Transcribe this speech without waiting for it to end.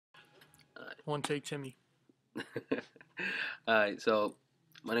One take, Timmy. All right, so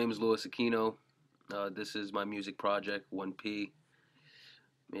my name is Louis Aquino. This is my music project, 1P.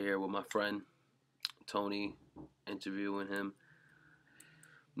 I'm here with my friend Tony, interviewing him.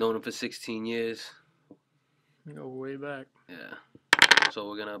 Known him for 16 years. You go way back. Yeah.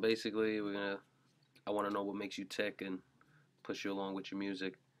 So I want to know what makes you tick and push you along with your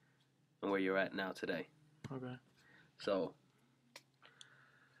music and where you're at now today. Okay. So,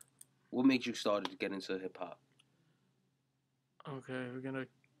 what made you start to get into hip hop? Okay, we're gonna.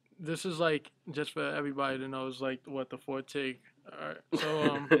 This is like just for everybody to know. Is like what the fourth take. All right.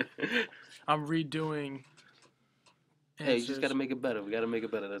 So I'm redoing Hey, you just got to answers. make it better. We got to make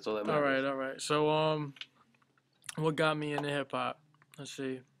it better. That's all that All matters. right. All right. So what got me into hip hop? Let's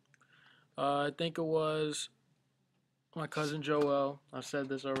see. I think it was my cousin Joel. I said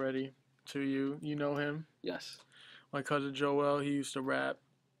this already to you. You know him. Yes. My cousin Joel. He used to rap.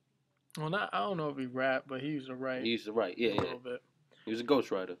 Well, not. I don't know if he rapped, but he used to He write used to write. Yeah, a yeah. little bit. He was a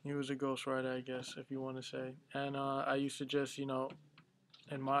ghostwriter. He was a ghostwriter, I guess, if you want to say. And I used to just,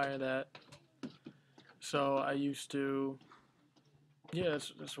 admire that. So I used to, yeah,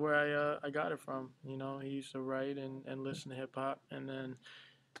 that's where I got it from. He used to write and listen to hip hop, and then,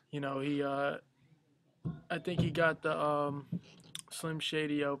 he I think he got the Slim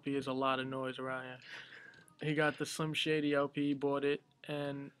Shady LP. Is a lot of noise around here. He got the Slim Shady LP, he bought it,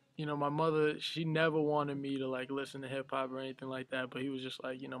 and my mother, she never wanted me to like listen to hip hop or anything like that, but he was just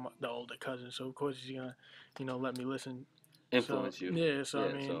like, the older cousin, so of course he's gonna, let me listen. So Influence you. yeah, so I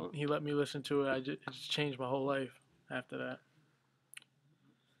Yeah. mean, So he let me listen to it. It just changed my whole life after that.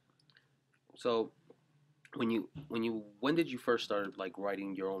 so when did you first start like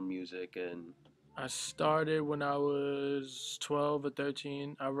writing your own music and I started when I was 12 or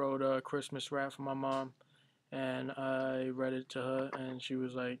 13. I wrote a Christmas rap for my mom, and I read it to her, and she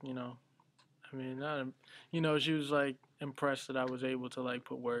was like, I mean, not, she was like impressed that I was able to like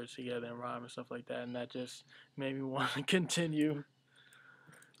put words together and rhyme and stuff like that, and that just made me want to continue.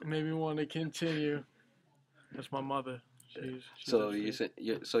 Made me want to continue. That's my mother. She's so you upstate.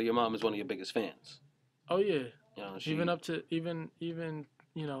 said so your mom is one of your biggest fans. Oh yeah, You know even she up to even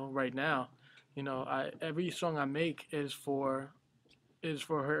right now, I every song I make is for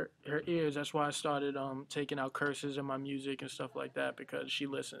her ears. That's why I started taking out curses in my music and stuff like that because she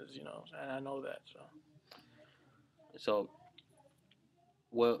listens, and I know that. So so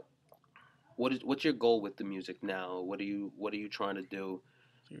what what's your goal with the music now? What are you trying to do?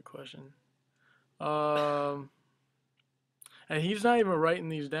 that's a good question. Um, and he's not even writing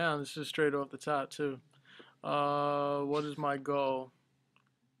these down. This is straight off the top too. What is my goal?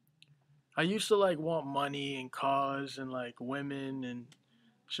 I used to like want money and cars and like women and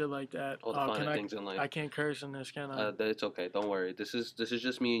shit like that. All the Oh, can finer I? things in life. I can't curse in this, can I? It's okay. Don't worry. This is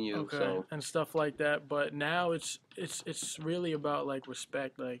just me and you. Okay, So and stuff like that. But now it's really about like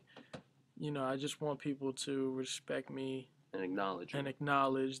respect. Like I just want people to respect me and acknowledge you. and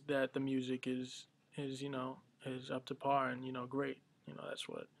acknowledge that the music is up to par and great.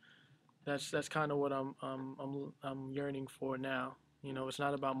 That's kind of what I'm yearning for now. It's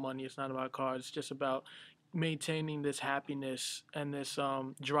not about money. It's not about cars. It's just about maintaining this happiness and this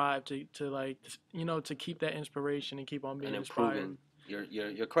drive to like to keep that inspiration and keep on And being inspired. improving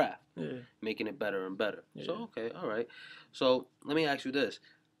your craft, Yeah, making it better and better. So yeah. okay, all right. So let me ask you this: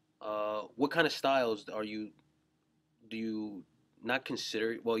 what kind of styles do you not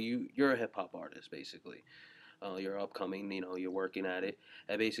consider? Well, you're a hip hop artist basically. You're upcoming. You're working at it.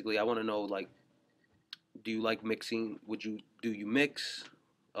 And basically, I want to know like, do you like mixing? Do you mix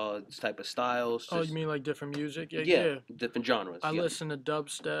this type of styles? Oh, you Just mean like different music? Yeah, yeah, yeah. different genres. I Yeah, listen to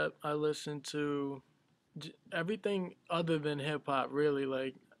dubstep. I listen to everything other than hip hop. Really,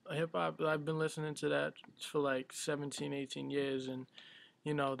 like hip hop. I've been listening to that for like 17, 18 years, and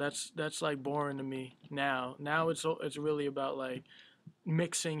that's like boring to me now. Now it's really about like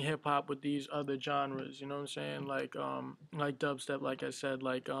mixing hip hop with these other genres. You know what I'm saying? Like dubstep, like I said,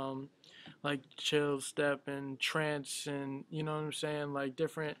 like chill step and trance and you know what I'm saying? Like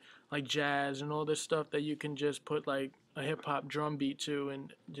different like jazz and all this stuff that you can just put like a hip hop drum beat to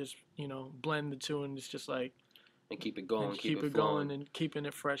and just blend the two and it's just like and keep it and going, keep keep it it flowing. going and keeping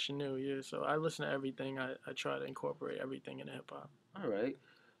it fresh and new. Yeah, so I listen to everything. I try to incorporate everything in hip hop. All right.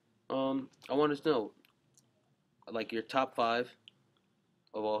 I want to know like your top five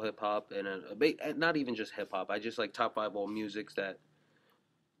of all hip hop and not even just hip hop. I just like top five all musics that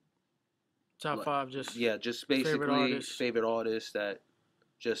Top like five, just yeah, just favorite basically artists. favorite artists that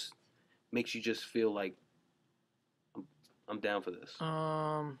just makes you just feel like I'm down for this.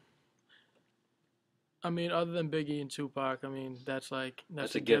 Um, I mean, other than Biggie and Tupac, I mean, that's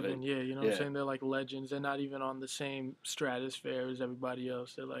That's a a given. given. Yeah, you know what I'm Yeah. saying? They're like legends. They're not even on the same stratosphere as everybody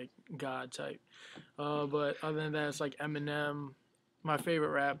else. They're like God type. But other than that, it's like Eminem. My favorite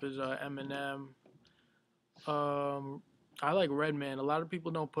rap is Eminem. Um, I like Redman. A lot of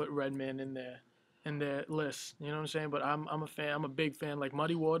people don't put Redman in their list. You know what I'm saying? But I'm a fan. I'm a big fan. Like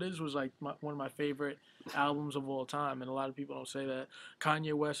Muddy Waters was like one of my favorite albums of all time, and a lot of people don't say that.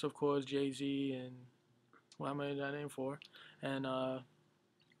 Kanye West, of course, Jay Z, and what am I that name for? And I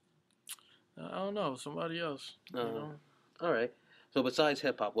don't know, somebody else. You Uh, know, all right. So besides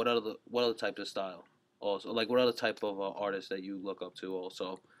hip hop, what other types of style? Also, like what other type of artists that you look up to?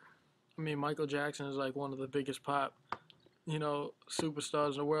 Also, I mean, Michael Jackson is like one of the biggest pop,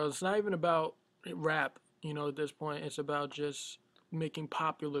 superstars in the world. It's not even about rap. At this point, it's about just making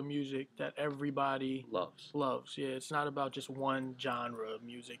popular music that everybody loves. loves. Yeah, it's not about just one genre of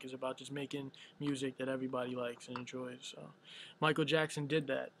music. It's about just making music that everybody likes and enjoys. So Michael Jackson did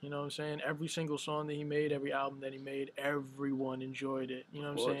that. You know what I'm saying? Every single song that he made, every album that he made, everyone enjoyed it. You know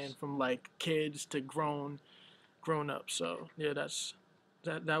Of what I'm saying? course. From like kids to grown ups. So yeah,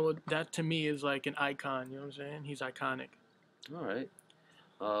 that to me is like an icon. You know what I'm saying? He's iconic. All right.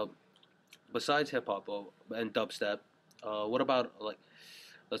 Uh, Besides hip hop and dubstep, what about like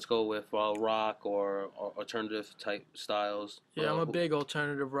let's go with rock or alternative type styles? Yeah, I'm a big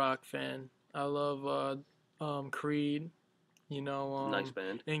alternative rock fan. I love Creed. Nice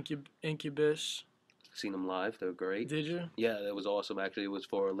band. Incubus. Seen them live. They're great. Did you? Yeah, it was awesome. Actually, it was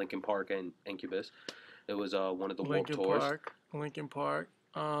for Linkin Park and Incubus. It was one of the Warped Lincoln Tours. Park. Lincoln Park.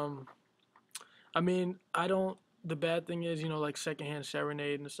 I mean, I don't. The bad thing is, like Secondhand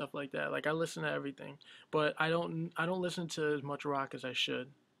Serenade and stuff like that. Like I listen to everything, but I don't. I don't listen to as much rock as I should,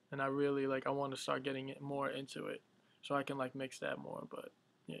 and I really like. I want to start getting it more into it, so I can like mix that more. But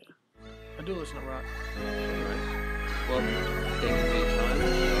yeah, I do listen to rock. Alright. Well, thank you for your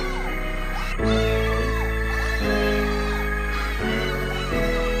time.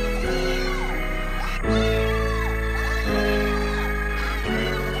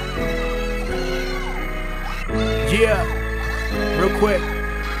 Yeah, real quick.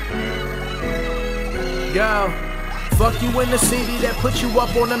 Yo. Fuck you in the city that put you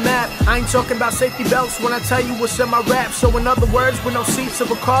up on the map. I ain't talking about safety belts when I tell you what's in my rap. So in other words, with no seats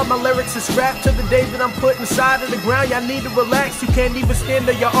of a car, my lyrics is scrapped to the day that I'm put inside of the ground. Y'all need to relax. You can't even stand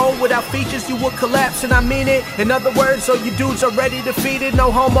on your own without features. You would collapse, and I mean it. In other words, all you dudes already defeated.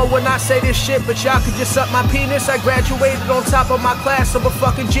 No homo when I say this shit, but y'all could just suck my penis. I graduated on top of my class, I'm a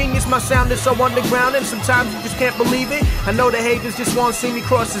fucking genius. My sound is so underground, and sometimes you just can't believe it. I know the haters just won't see me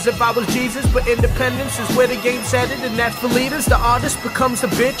cross as if I was Jesus, but independence is where the game's headed. And that's for leaders. The artist becomes the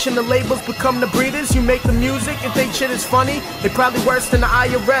bitch and the labels become the breeders. You make the music and think shit is funny. They probably worse than the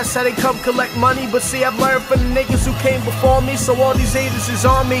IRS, how they come collect money. But see, I've learned from the niggas who came before me, so all these haters is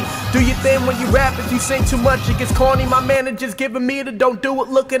on me. Do your thing when you rap. If you sing too much, it gets corny. My manager's giving me the don't do it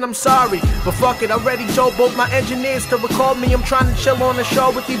looking, I'm sorry. But fuck it, I already told both my engineers to record me. I'm trying to chill on the show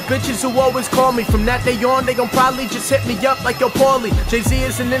with these bitches who always call me. From that day on, they gon' probably just hit me up like yo, Paulie. Jay-Z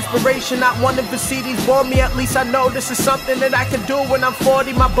is an inspiration, not one of his CDs bore me. At least I know this is something that I can do when I'm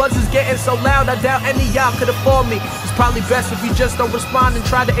 40. My buzz is getting so loud, I doubt any y'all could afford me. It's probably best if you just don't respond and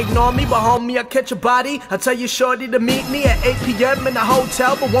try to ignore me. But homie, I catch a body, I tell you shorty to meet me at 8 p.m. in the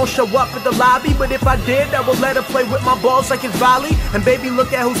hotel, but won't show up at the lobby. But if I did, I would let her play with my balls like it's volley. And baby,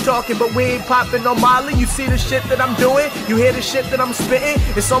 look at who's talking, but we ain't popping no Molly. You see the shit that I'm doing, you hear the shit that I'm spitting.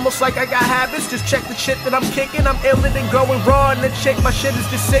 It's almost like I got habits, just check the shit that I'm kicking. I'm iller than going raw, and the chick, my shit is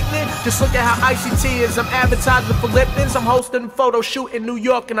just sickening. Just look at how ICT is, I'm advertising for Lipton's. I'm hosting a photo shoot in New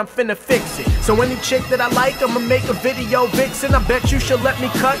York and I'm finna fix it. So any chick that I like, I'ma make a video vixen. I bet you should let me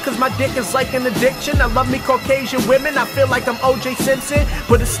cut, cause my dick is like an addiction. I love me Caucasian women, I feel like I'm O.J. Simpson.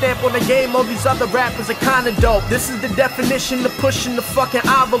 Put a stamp on the game, all these other rappers are kinda dope. This is the definition of pushing the fucking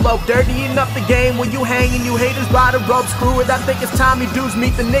envelope. Dirtying up the game when you hanging, you haters by the rope. Screw it, I think it's time you dudes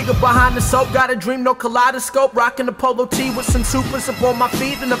meet the nigga behind the soap. Got a dream, no kaleidoscope, rocking a polo tee with some supers up on my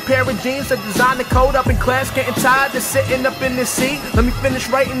feet. And a pair of jeans, a designer coat up in class, getting tired of sitting up in this seat. Let me finish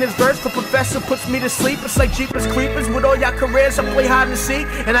writing this verse, the professor puts me to sleep. It's like Jeepers Creepers, with all y'all careers I play hide and seek.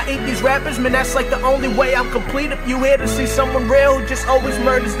 And I eat these rappers, man, that's like the only way I'm complete. If you here to see someone real who just always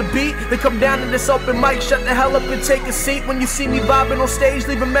murders the beat, then come down to this open mic, shut the hell up and take a seat. When you see me vibing on stage,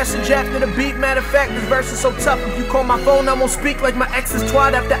 leave a message after the beat. Matter of fact, this verse is so tough, if you call my phone, I won't speak like my ex's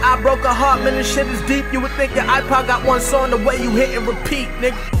twat after I broke her heart. Man, this shit is deep, you would think your iPod got one song the way you hit and repeat,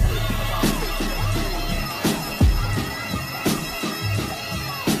 nigga.